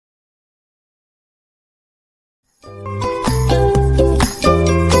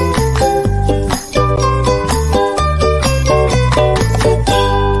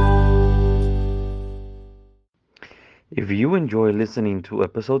If you enjoy listening to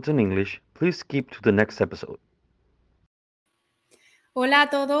episodes in English, please skip to the next episode. Hola a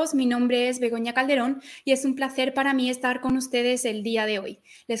todos, mi nombre es Begoña Calderón y es un placer para mí estar con ustedes el día de hoy.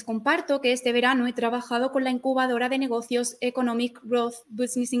 Les comparto que este verano he trabajado con la incubadora de negocios Economic Growth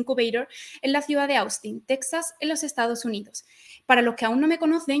Business Incubator en la ciudad de Austin, Texas, en los Estados Unidos. Para los que aún no me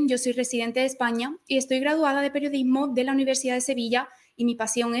conocen, yo soy residente de España y estoy graduada de periodismo de la Universidad de Sevilla y mi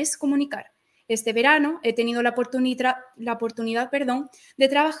pasión es comunicar. Este verano he tenido la oportunidad de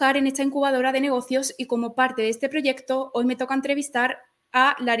trabajar en esta incubadora de negocios y como parte de este proyecto hoy me toca entrevistar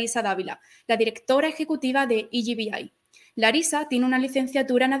a Larisa Dávila, la directora ejecutiva de E.G.B.I. Larisa tiene una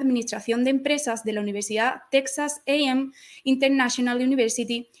licenciatura en Administración de Empresas de la Universidad Texas A&M International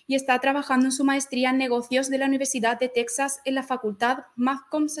University y está trabajando en su maestría en negocios de la Universidad de Texas en la Facultad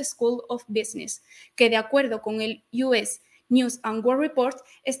Malcolm's School of Business, que de acuerdo con el US News and World Report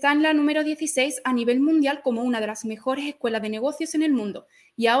está en la número 16 a nivel mundial como una de las mejores escuelas de negocios en el mundo.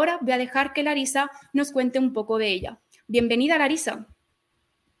 Y ahora voy a dejar que Larisa nos cuente un poco de ella. Bienvenida, Larisa.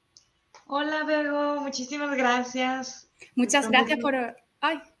 Hola, Bego. Muchísimas gracias. Muchas gracias por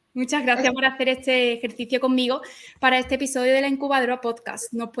hacer este ejercicio conmigo para este episodio de la Incubadora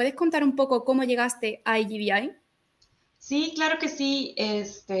Podcast. ¿Nos puedes contar un poco cómo llegaste a E.G.B.I? Sí, claro que sí.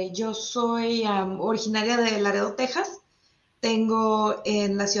 Yo soy originaria de Laredo, Texas. Tengo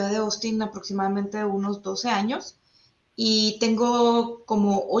en la ciudad de Austin aproximadamente unos 12 años y tengo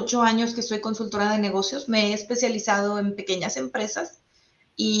como 8 años que soy consultora de negocios. Me he especializado en pequeñas empresas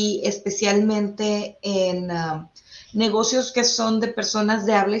y especialmente en negocios que son de personas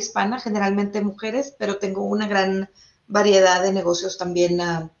de habla hispana, generalmente mujeres, pero tengo una gran variedad de negocios también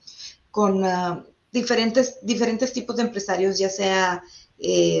con diferentes tipos de empresarios, ya sea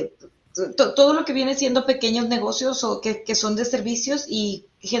todo lo que viene siendo pequeños negocios o que son de servicios, y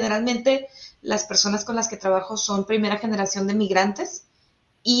generalmente las personas con las que trabajo son primera generación de migrantes,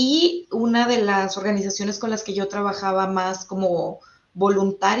 y una de las organizaciones con las que yo trabajaba más como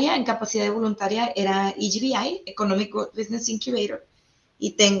voluntaria, en capacidad de voluntaria, era E.G.B.I, Economic Growth Business Incubator,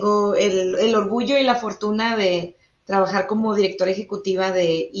 y tengo el orgullo y la fortuna de trabajar como directora ejecutiva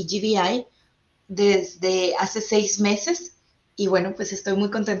de E.G.B.I desde hace 6 meses. Y bueno, pues estoy muy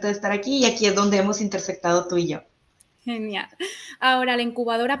contenta de estar aquí y aquí es donde hemos intersectado tú y yo. Genial. Ahora, la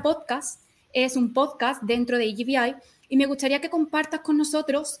Incubadora Podcast es un podcast dentro de E.G.B.I y me gustaría que compartas con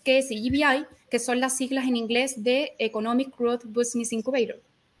nosotros qué es E.G.B.I, que son las siglas en inglés de Economic Growth Business Incubator.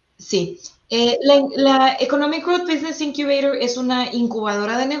 Sí, la Economic Growth Business Incubator es una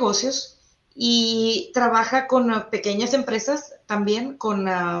incubadora de negocios y trabaja con pequeñas empresas también, con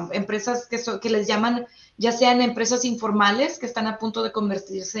empresas que les llaman, ya sean empresas informales que están a punto de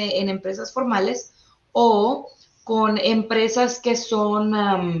convertirse en empresas formales, o con empresas que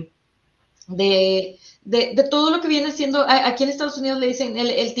son de todo lo que viene siendo, aquí en Estados Unidos le dicen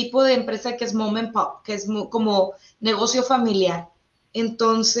el tipo de empresa que es mom and pop, que es como negocio familiar.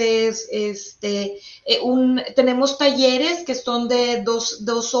 Entonces, tenemos talleres que son de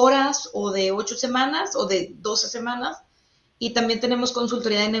 2 horas o de 8 semanas o de 12 semanas, y también tenemos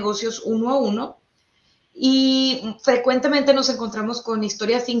consultoría de negocios 1 a 1. Y frecuentemente nos encontramos con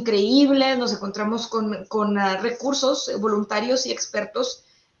historias increíbles, nos encontramos con recursos voluntarios y expertos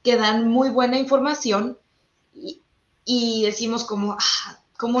que dan muy buena información, y decimos como,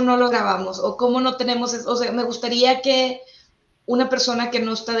 ¿cómo no lo grabamos? O ¿cómo no tenemos? O sea, me gustaría que una persona que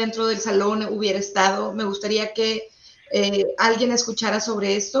no está dentro del salón hubiera estado, me gustaría que alguien escuchara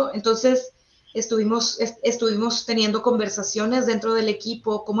sobre esto. Entonces estuvimos teniendo conversaciones dentro del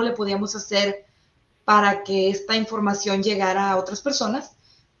equipo, cómo le podíamos hacer para que esta información llegara a otras personas,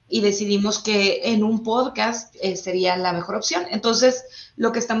 y decidimos que en un podcast sería la mejor opción. Entonces,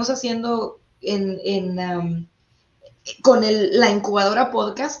 lo que estamos haciendo con la incubadora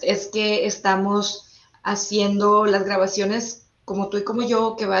podcast es que estamos haciendo las grabaciones como tú y como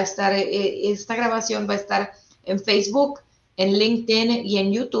yo, que va a estar, esta grabación va a estar en Facebook, en LinkedIn y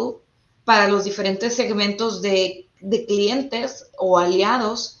en YouTube para los diferentes segmentos de clientes o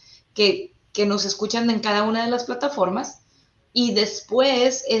aliados que nos escuchan en cada una de las plataformas. Y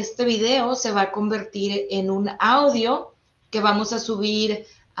después este video se va a convertir en un audio que vamos a subir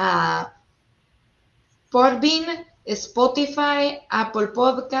a Podbean, Spotify, Apple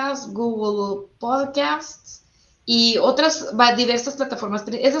Podcasts, Google Podcasts y otras diversas plataformas.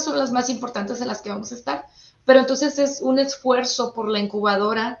 Esas son las más importantes en las que vamos a estar. Pero entonces es un esfuerzo por la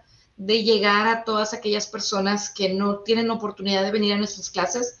incubadora de llegar a todas aquellas personas que no tienen oportunidad de venir a nuestras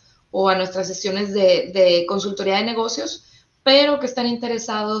clases o a nuestras sesiones de consultoría de negocios, pero que están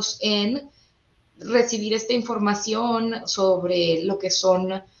interesados en recibir esta información sobre lo que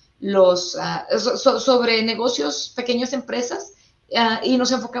son sobre negocios, pequeñas empresas, y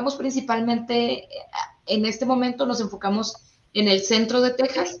nos enfocamos principalmente, en este momento nos enfocamos en el centro de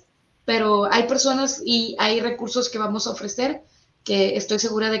Texas, pero hay personas y hay recursos que vamos a ofrecer que estoy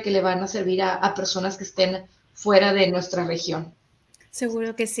segura de que le van a servir a personas que estén fuera de nuestra región.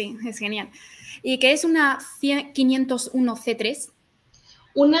 Seguro que sí, es genial. ¿Y qué es una 501c3?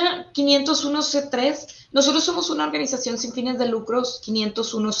 Una 501c3, nosotros somos una organización sin fines de lucros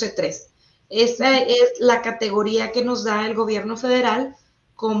 501c3. Esa es la categoría que nos da el gobierno federal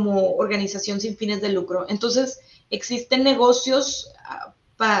como organización sin fines de lucro. Entonces, existen negocios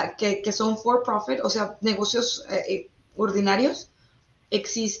que son for profit, o sea, negocios ordinarios.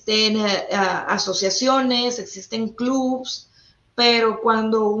 Existen asociaciones, existen clubs, pero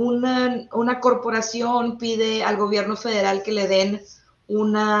cuando una corporación pide al gobierno federal que le den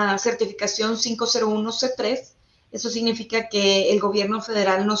una certificación 501c3, eso significa que el gobierno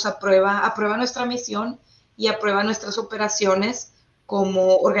federal nos aprueba nuestra misión y aprueba nuestras operaciones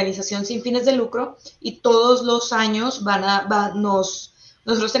como organización sin fines de lucro, y todos los años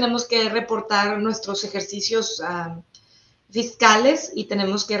nosotros tenemos que reportar nuestros ejercicios fiscales y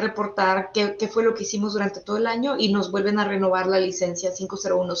tenemos que reportar qué fue lo que hicimos durante todo el año, y nos vuelven a renovar la licencia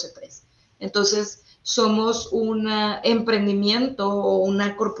 501c3. Entonces, somos un emprendimiento o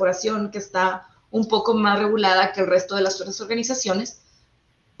una corporación que está un poco más regulada que el resto de las otras organizaciones,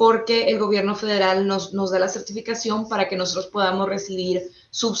 porque el gobierno federal nos da la certificación para que nosotros podamos recibir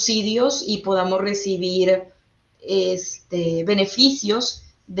subsidios y podamos recibir beneficios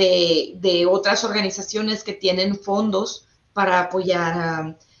de otras organizaciones que tienen fondos para apoyar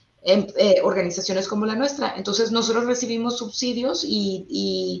a organizaciones como la nuestra. Entonces, nosotros recibimos subsidios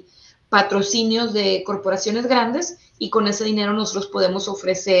y patrocinios de corporaciones grandes, y con ese dinero nosotros podemos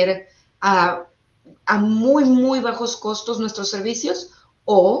ofrecer a muy, muy bajos costos nuestros servicios,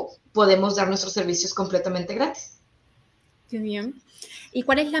 o podemos dar nuestros servicios completamente gratis. Qué bien. ¿Y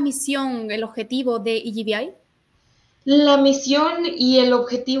cuál es la misión, el objetivo de E.G.B.I? La misión y el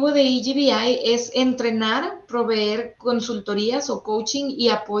objetivo de E.G.B.I es entrenar, proveer consultorías o coaching y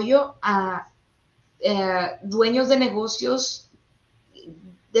apoyo a dueños de negocios,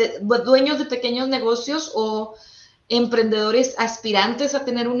 dueños de pequeños negocios o emprendedores aspirantes a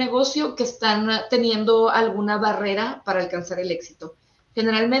tener un negocio que están teniendo alguna barrera para alcanzar el éxito.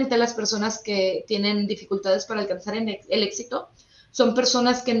 Generalmente las personas que tienen dificultades para alcanzar el éxito son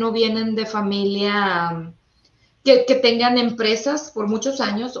personas que no vienen de familia que tengan empresas por muchos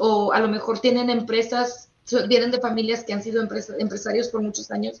años, o a lo mejor tienen empresas, vienen de familias que han sido empresarios por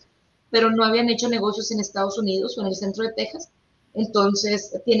muchos años, pero no habían hecho negocios en Estados Unidos o en el centro de Texas.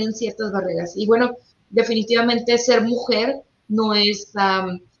 Entonces tienen ciertas barreras. Y bueno, definitivamente ser mujer no es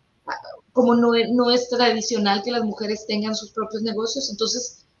como no es tradicional que las mujeres tengan sus propios negocios,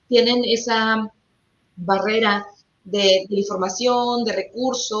 entonces tienen esa barrera de información, de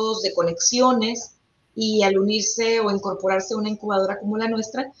recursos, de conexiones, y al unirse o incorporarse a una incubadora como la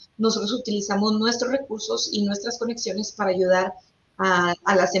nuestra, nosotros utilizamos nuestros recursos y nuestras conexiones para ayudar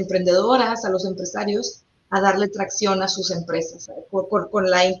a las emprendedoras, a los empresarios, a darle tracción a sus empresas, con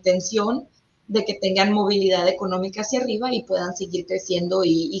la intención de que tengan movilidad económica hacia arriba y puedan seguir creciendo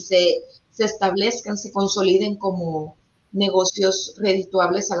y se establezcan, se consoliden como negocios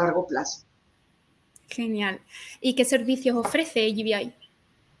redituables a largo plazo. Genial. ¿Y qué servicios ofrece E.G.B.I?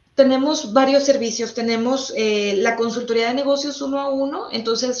 Tenemos varios servicios. Tenemos la consultoría de negocios 1 a 1.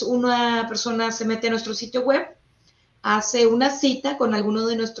 Entonces, una persona se mete a nuestro sitio web, hace una cita con alguno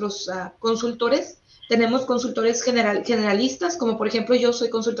de nuestros consultores. Tenemos consultores generalistas, como por ejemplo yo soy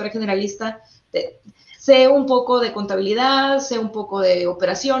consultora generalista. Sé un poco de contabilidad, sé un poco de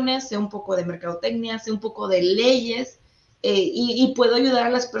operaciones, sé un poco de mercadotecnia, sé un poco de leyes, y puedo ayudar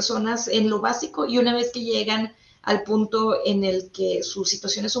a las personas en lo básico, y una vez que llegan al punto en el que su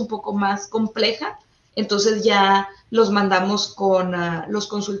situación es un poco más compleja, entonces ya los mandamos con los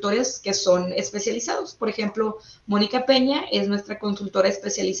consultores que son especializados. Por ejemplo, Mónica Peña es nuestra consultora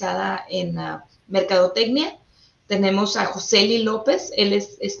especializada en mercadotecnia. Tenemos a Joseli López, él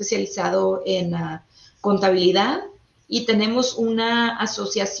es especializado en contabilidad, y tenemos una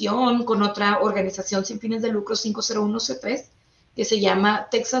asociación con otra organización sin fines de lucro 501c3 que se llama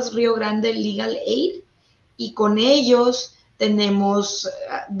Texas Rio Grande Legal Aid, y con ellos tenemos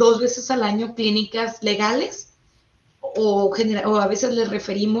 2 veces al año clínicas legales, o a veces les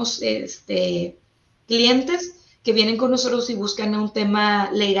referimos clientes que vienen con nosotros y buscan un tema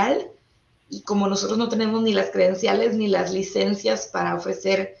legal, y como nosotros no tenemos ni las credenciales ni las licencias para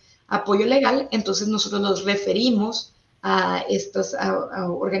ofrecer apoyo legal, entonces nosotros los referimos a estas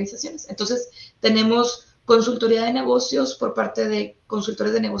organizaciones. Entonces tenemos consultoría de negocios por parte de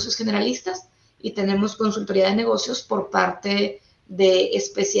consultores de negocios generalistas y tenemos consultoría de negocios por parte de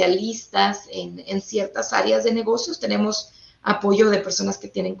especialistas en ciertas áreas de negocios. Tenemos apoyo de personas que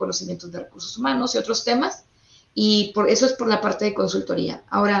tienen conocimientos de recursos humanos y otros temas, y eso es por la parte de consultoría.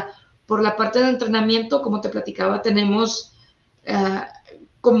 Ahora, por la parte de entrenamiento, como te platicaba, tenemos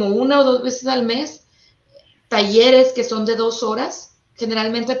como 1 o 2 veces al mes talleres que son de 2 horas.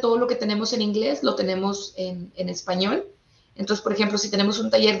 Generalmente todo lo que tenemos en inglés lo tenemos en español. Entonces, por ejemplo, si tenemos un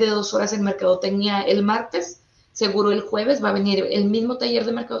taller de 2 horas en mercadotecnia el martes, seguro el jueves va a venir el mismo taller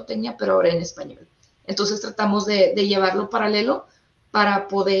de mercadotecnia, pero ahora en español. Entonces tratamos de llevarlo paralelo para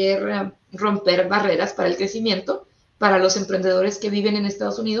poder romper barreras para el crecimiento, para los emprendedores que viven en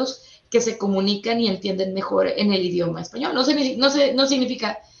Estados Unidos, que se comunican y entienden mejor en el idioma español. No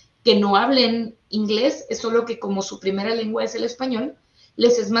significa que no hablen inglés, es solo que como su primera lengua es el español,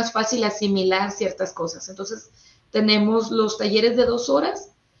 les es más fácil asimilar ciertas cosas. Entonces, tenemos los talleres de 2 horas,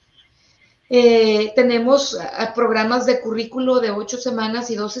 tenemos programas de currículo de 8 semanas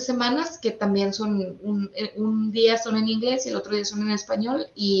y 12 semanas, que también son, un día son en inglés y el otro día son en español,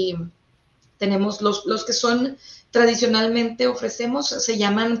 y tenemos los que son tradicionalmente ofrecemos, se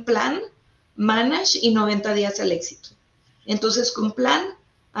llaman Plan, Manage y 90 días al éxito. Entonces, con Plan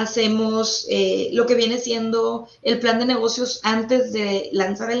hacemos lo que viene siendo el plan de negocios antes de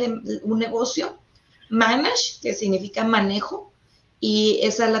lanzar un negocio, Manage, que significa manejo, y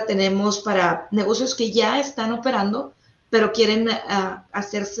esa la tenemos para negocios que ya están operando, pero quieren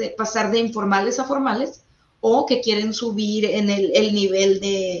pasar de informales a formales, o que quieren subir en el nivel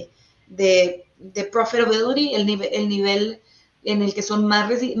de profitability, el nivel en el que son más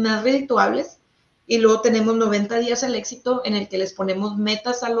redituables. Y luego tenemos 90 días al éxito, en el que les ponemos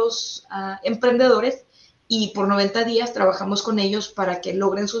metas a los emprendedores, y por 90 días trabajamos con ellos para que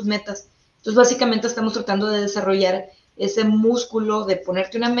logren sus metas. Entonces, básicamente estamos tratando de desarrollar ese músculo de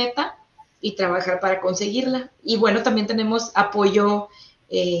ponerte una meta y trabajar para conseguirla. Y bueno, también tenemos apoyo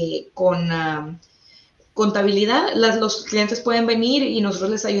con contabilidad. Los clientes pueden venir y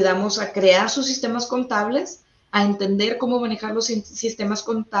nosotros les ayudamos a crear sus sistemas contables, a entender cómo manejar los sistemas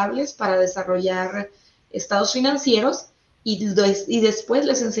contables para desarrollar estados financieros, y después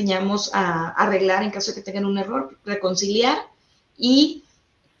les enseñamos a arreglar en caso de que tengan un error, reconciliar y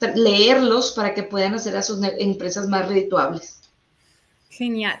leerlos para que puedan hacer a sus empresas más redituables.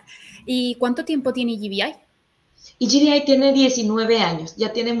 Genial. ¿Y cuánto tiempo tiene E.G.B.I? E.G.B.I tiene 19 años,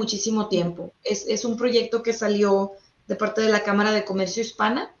 ya tiene muchísimo tiempo. Es un proyecto que salió de parte de la Cámara de Comercio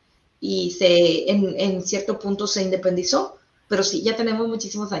Hispana y en cierto punto se independizó, pero sí, ya tenemos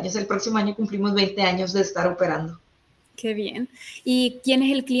muchísimos años. El próximo año cumplimos 20 años de estar operando. Qué bien. ¿Y quién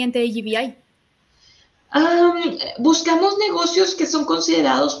es el cliente de E.G.B.I? Buscamos negocios que son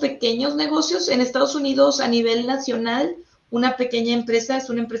considerados pequeños negocios. En Estados Unidos, a nivel nacional, una pequeña empresa es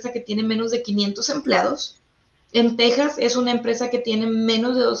una empresa que tiene menos de 500 empleados. En Texas es una empresa que tiene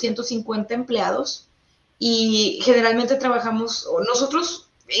menos de 250 empleados, y generalmente nosotros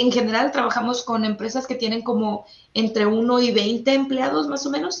en general trabajamos con empresas que tienen como entre 1 y 20 empleados más o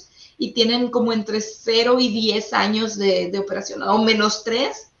menos, y tienen como entre 0 y 10 años de operación, o menos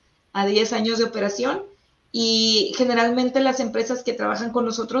 3 a 10 años de operación. Y generalmente las empresas que trabajan con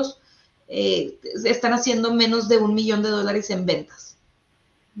nosotros están haciendo menos de $1 millón en ventas.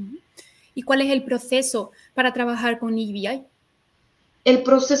 ¿Y cuál es el proceso para trabajar con E.G.B.I? El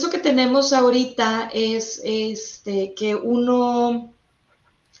proceso que tenemos ahorita es que uno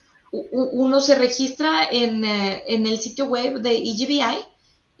se registra en el sitio web de E.G.B.I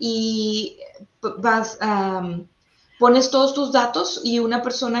y pones todos tus datos, y una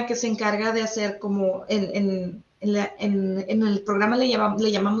persona que se encarga de hacer como en el programa le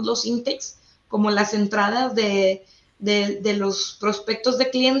llamamos los intakes, como las entradas de los prospectos de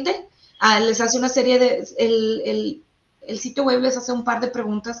cliente, les hace una serie el sitio web les hace un par de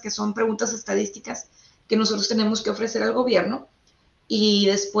preguntas que son preguntas estadísticas que nosotros tenemos que ofrecer al gobierno, y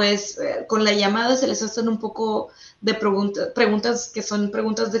después con la llamada se les hacen un poco de preguntas que son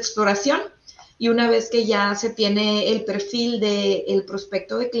preguntas de exploración, y una vez que ya se tiene el perfil del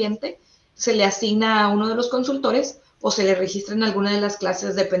prospecto de cliente, se le asigna a uno de los consultores o se le registra en alguna de las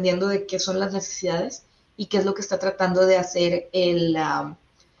clases dependiendo de qué son las necesidades y qué es lo que está tratando de hacer el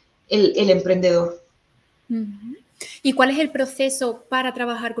emprendedor. Uh-huh. ¿Y cuál es el proceso para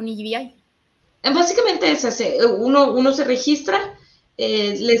trabajar con E.G.B.I? Básicamente es ese. Uno se registra,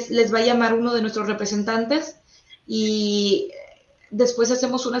 les va a llamar uno de nuestros representantes y después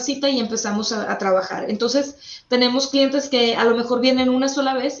hacemos una cita y empezamos a trabajar. Entonces, tenemos clientes que a lo mejor vienen una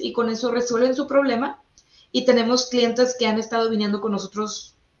sola vez y con eso resuelven su problema, y tenemos clientes que han estado viniendo con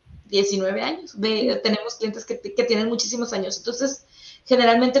nosotros 19 años. Tenemos clientes que tienen muchísimos años. Entonces,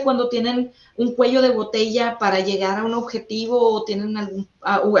 generalmente cuando tienen un cuello de botella para llegar a un objetivo o tienen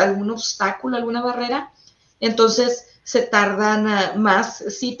algún obstáculo, alguna barrera, entonces se tardan más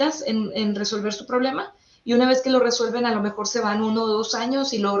citas en resolver su problema. Y una vez que lo resuelven, a lo mejor se van 1 o 2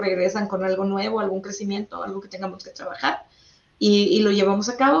 años y luego regresan con algo nuevo, algún crecimiento, algo que tengamos que trabajar y lo llevamos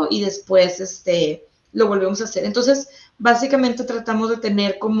a cabo y después lo volvemos a hacer. Entonces, básicamente tratamos de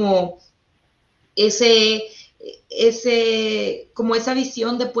tener como como esa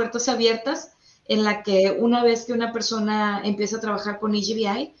visión de puertas abiertas en la que una vez que una persona empieza a trabajar con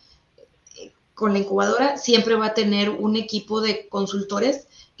E.G.B.I, con la incubadora, siempre va a tener un equipo de consultores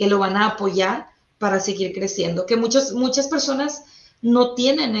que lo van a apoyar para seguir creciendo, que muchas personas no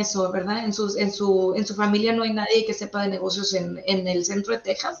tienen eso, ¿verdad? En su familia no hay nadie que sepa de negocios en el centro de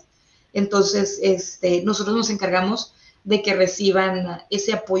Texas. Entonces, nosotros nos encargamos de que reciban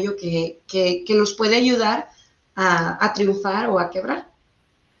ese apoyo que los puede ayudar a triunfar o a quebrar.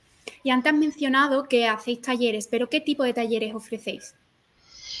 Y antes has mencionado que hacéis talleres, pero ¿qué tipo de talleres ofrecéis?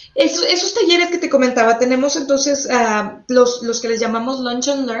 Esos talleres que te comentaba, tenemos entonces los que les llamamos Lunch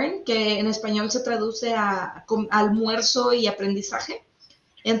and Learn, que en español se traduce a almuerzo y aprendizaje.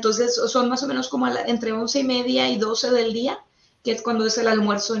 Entonces son más o menos como entre 11:30 y 12 del día, que es cuando es el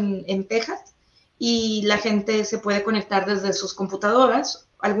almuerzo en Texas, y la gente se puede conectar desde sus computadoras.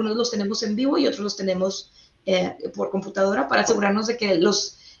 Algunos los tenemos en vivo y otros los tenemos por computadora para asegurarnos de que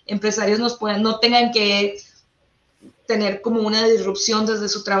los empresarios no tengan que tener como una disrupción desde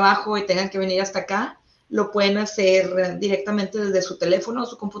su trabajo y tengan que venir hasta acá. Lo pueden hacer directamente desde su teléfono o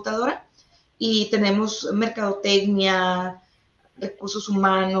su computadora. Y tenemos mercadotecnia, recursos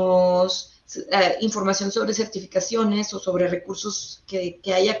humanos, información sobre certificaciones o sobre recursos que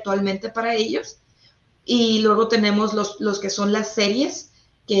hay actualmente para ellos. Y luego tenemos los que son las series,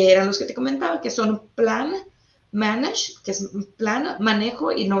 que eran los que te comentaba, que son Plan, Manage, que es plan,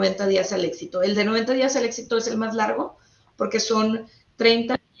 manejo y 90 días al éxito. El de 90 días al éxito es el más largo porque son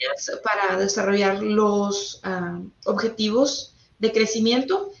 30 días para desarrollar los objetivos de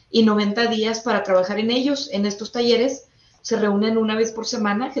crecimiento y 90 días para trabajar en ellos. En estos talleres se reúnen una vez por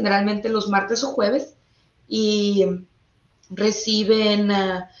semana, generalmente los martes o jueves, y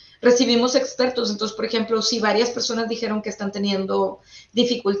recibimos expertos. Entonces, por ejemplo, si varias personas dijeron que están teniendo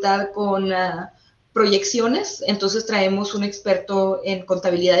dificultad con proyecciones, entonces traemos un experto en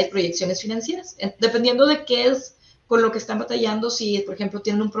contabilidad y proyecciones financieras. Dependiendo de qué es con lo que están batallando, si, por ejemplo,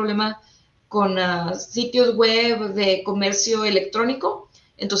 tienen un problema con sitios web de comercio electrónico,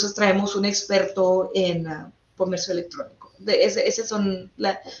 entonces traemos un experto en comercio electrónico. Esos son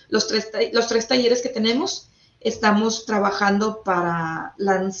los tres talleres que tenemos. Estamos trabajando para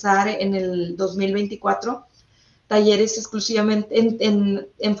lanzar en el 2024 talleres exclusivamente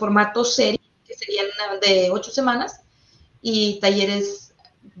en formato serie, que serían de 8 semanas, y talleres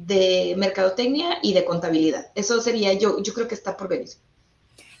de mercadotecnia y de contabilidad. Eso sería, yo creo que está por venir.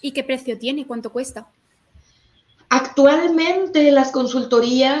 ¿Y qué precio tiene? ¿Cuánto cuesta? Actualmente las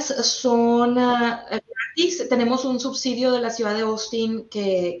consultorías son gratis. Tenemos un subsidio de la ciudad de Austin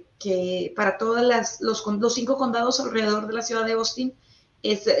que para todos los 5 condados alrededor de la ciudad de Austin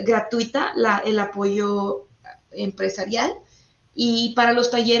es gratuita el apoyo empresarial. Y para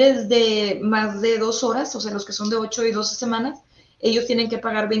los talleres de más de 2 horas, o sea, los que son de 8 y 12 semanas, ellos tienen que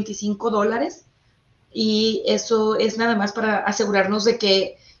pagar $25 y eso es nada más para asegurarnos de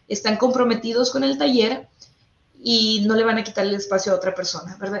que están comprometidos con el taller y no le van a quitar el espacio a otra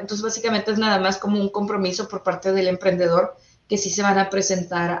persona, ¿verdad? Entonces, básicamente es nada más como un compromiso por parte del emprendedor que sí se van a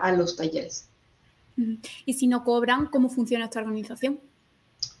presentar a los talleres. Y si no cobran, ¿cómo funciona esta organización?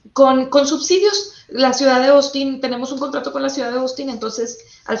 Con subsidios, la ciudad de Austin, tenemos un contrato con la ciudad de Austin, entonces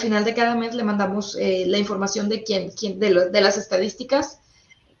al final de cada mes le mandamos la información de de las estadísticas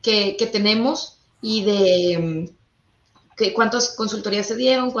que tenemos y de cuántas consultorías se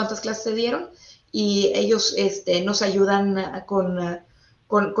dieron, cuántas clases se dieron, y ellos nos ayudan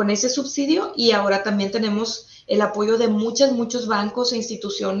con ese subsidio. Y ahora también tenemos el apoyo de muchos bancos e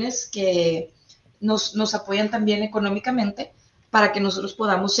instituciones que nos apoyan también económicamente para que nosotros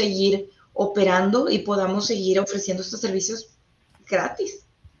podamos seguir operando y podamos seguir ofreciendo estos servicios gratis.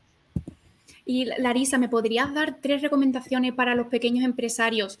 Y Larisa, ¿me podrías dar 3 recomendaciones para los pequeños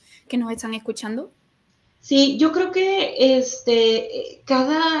empresarios que nos están escuchando? Sí, yo creo que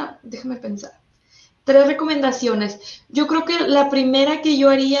déjame pensar, 3 recomendaciones. Yo creo que la primera que yo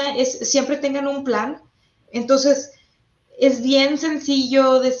haría es siempre tengan un plan. Entonces, es bien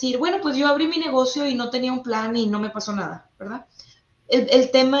sencillo decir, bueno, pues yo abrí mi negocio y no tenía un plan y no me pasó nada, ¿verdad?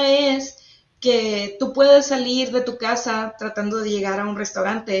 El tema es que tú puedes salir de tu casa tratando de llegar a un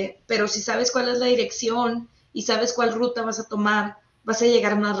restaurante, pero si sabes cuál es la dirección y sabes cuál ruta vas a tomar, vas a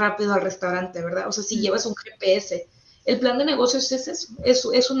llegar más rápido al restaurante, ¿verdad? O sea, si llevas un GPS. El plan de negocios es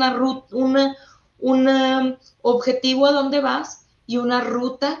eso, es una ruta, un objetivo a dónde vas y una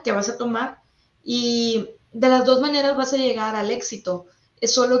ruta que vas a tomar, y de las dos maneras vas a llegar al éxito.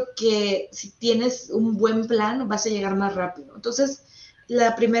 Es solo que si tienes un buen plan vas a llegar más rápido. Entonces,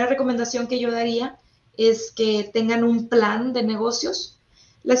 la primera recomendación que yo daría es que tengan un plan de negocios.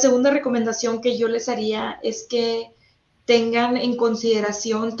 La segunda recomendación que yo les haría es que tengan en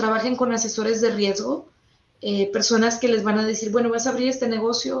consideración, trabajen con asesores de riesgo, personas que les van a decir, bueno, vas a abrir este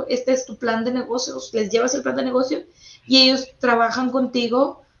negocio, este es tu plan de negocios, les llevas el plan de negocio y ellos trabajan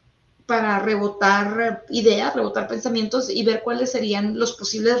contigo para rebotar ideas, rebotar pensamientos y ver cuáles serían los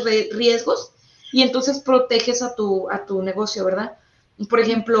posibles riesgos, y entonces proteges a tu negocio, ¿verdad? Por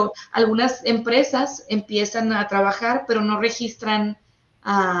ejemplo, algunas empresas empiezan a trabajar pero no registran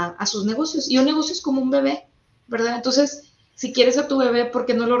a sus negocios, y un negocio es como un bebé, ¿verdad? Entonces, si quieres a tu bebé, ¿por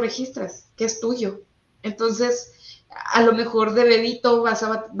qué no lo registras? Que es tuyo. Entonces, a lo mejor de bebito vas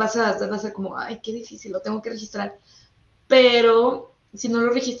a como, ay, qué difícil, lo tengo que registrar. Pero si no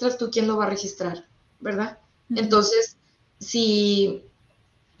lo registras tú, ¿quién lo va a registrar? ¿Verdad? Entonces, si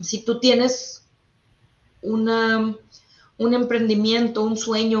tú tienes un emprendimiento, un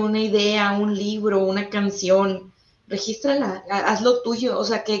sueño, una idea, un libro, una canción, regístrala, hazlo tuyo, o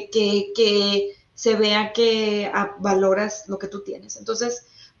sea, que se vea que valoras lo que tú tienes. Entonces,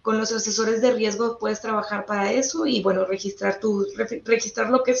 con los asesores de riesgo puedes trabajar para eso y, bueno, registrar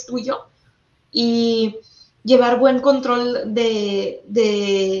lo que es tuyo y llevar buen control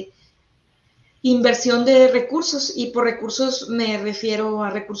de inversión de recursos, y por recursos me refiero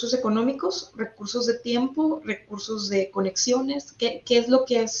a recursos económicos, recursos de tiempo, recursos de conexiones, qué es lo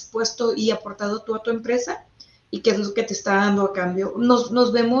que has puesto y aportado tú a tu empresa y qué es lo que te está dando a cambio. Nos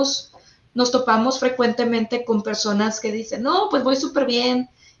topamos frecuentemente con personas que dicen, no, pues voy súper bien,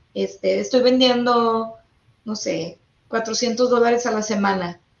 estoy vendiendo, no sé, $400 a la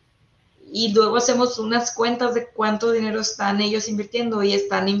semana. Y luego hacemos unas cuentas de cuánto dinero están ellos invirtiendo, y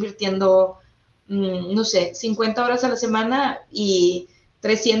están invirtiendo, no sé, 50 horas a la semana y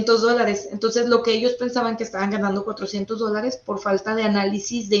 $300. Entonces, lo que ellos pensaban que estaban ganando $400, por falta de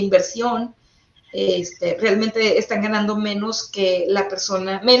análisis de inversión, realmente están ganando menos que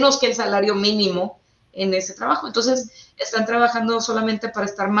menos que el salario mínimo en ese trabajo. Entonces, están trabajando solamente para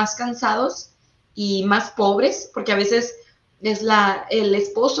estar más cansados y más pobres, porque a veces es el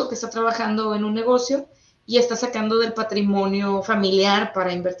esposo que está trabajando en un negocio y está sacando del patrimonio familiar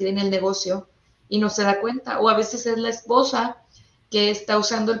para invertir en el negocio y no se da cuenta. O a veces es la esposa que está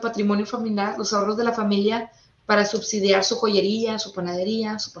usando el patrimonio familiar, los ahorros de la familia, para subsidiar su joyería, su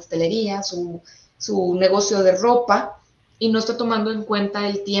panadería, su pastelería, su negocio de ropa, y no está tomando en cuenta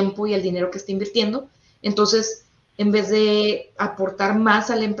el tiempo y el dinero que está invirtiendo. Entonces, en vez de aportar más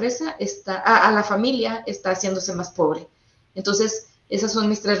a la empresa, a la familia, está haciéndose más pobre. Entonces, esas son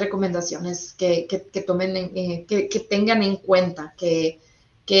mis 3 recomendaciones que tomen, que tengan en cuenta, que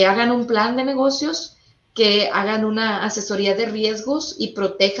hagan un plan de negocios, que hagan una asesoría de riesgos y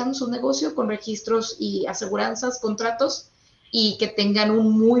protejan su negocio con registros y aseguranzas, contratos, y que tengan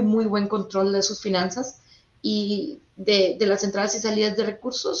un muy, muy buen control de sus finanzas y de las entradas y salidas de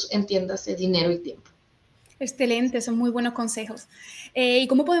recursos, entiéndase, dinero y tiempo. Excelente, son muy buenos consejos. ¿Y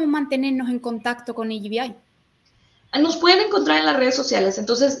cómo podemos mantenernos en contacto con E.G.B.I? Nos pueden encontrar en las redes sociales.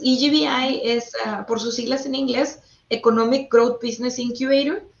 Entonces, E.G.B.I es, por sus siglas en inglés, Economic Growth Business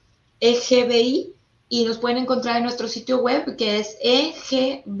Incubator, E.G.B.I, y nos pueden encontrar en nuestro sitio web, que es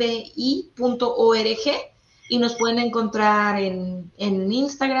egbi.org, y nos pueden encontrar en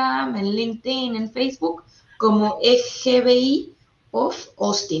Instagram, en LinkedIn, en Facebook, como E.G.B.I of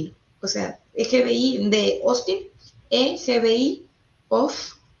Austin. O sea, E.G.B.I de Austin, E.G.B.I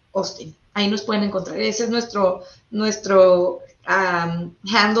of Austin. Ahí nos pueden encontrar. Ese es nuestro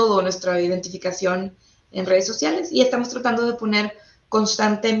handle o nuestra identificación en redes sociales, y estamos tratando de poner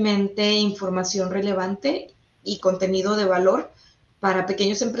constantemente información relevante y contenido de valor para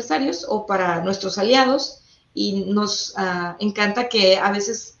pequeños empresarios o para nuestros aliados, y nos encanta que a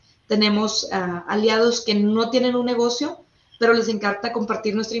veces tenemos aliados que no tienen un negocio, pero les encanta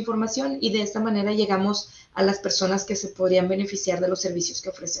compartir nuestra información, y de esta manera llegamos a las personas que se podrían beneficiar de los servicios que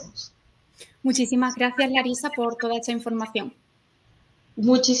ofrecemos. Muchísimas gracias, Larisa, por toda esta información.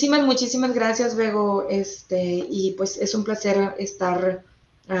 Muchísimas gracias, Bego, y pues es un placer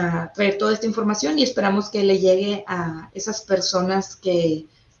traer toda esta información, y esperamos que le llegue a esas personas que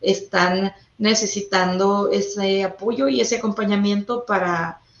están necesitando ese apoyo y ese acompañamiento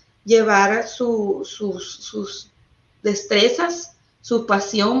para llevar sus destrezas, su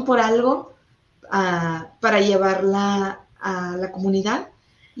pasión por algo para llevarla a la comunidad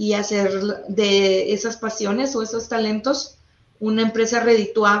y hacer de esas pasiones o esos talentos una empresa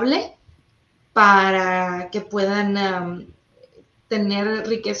redituable para que puedan tener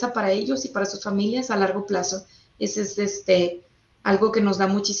riqueza para ellos y para sus familias a largo plazo. Ese es algo que nos da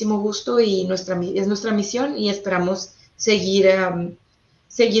muchísimo gusto y es nuestra misión, y esperamos seguir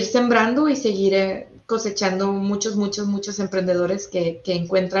sembrando y seguir cosechando muchos emprendedores que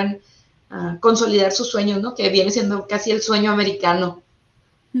encuentran consolidar sus sueños, ¿no? Que viene siendo casi el sueño americano.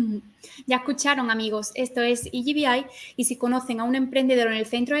 Ya escucharon, amigos, esto es E.G.B.I. y si conocen a un emprendedor en el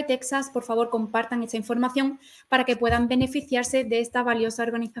centro de Texas, por favor compartan esta información para que puedan beneficiarse de esta valiosa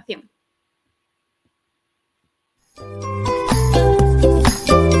organización.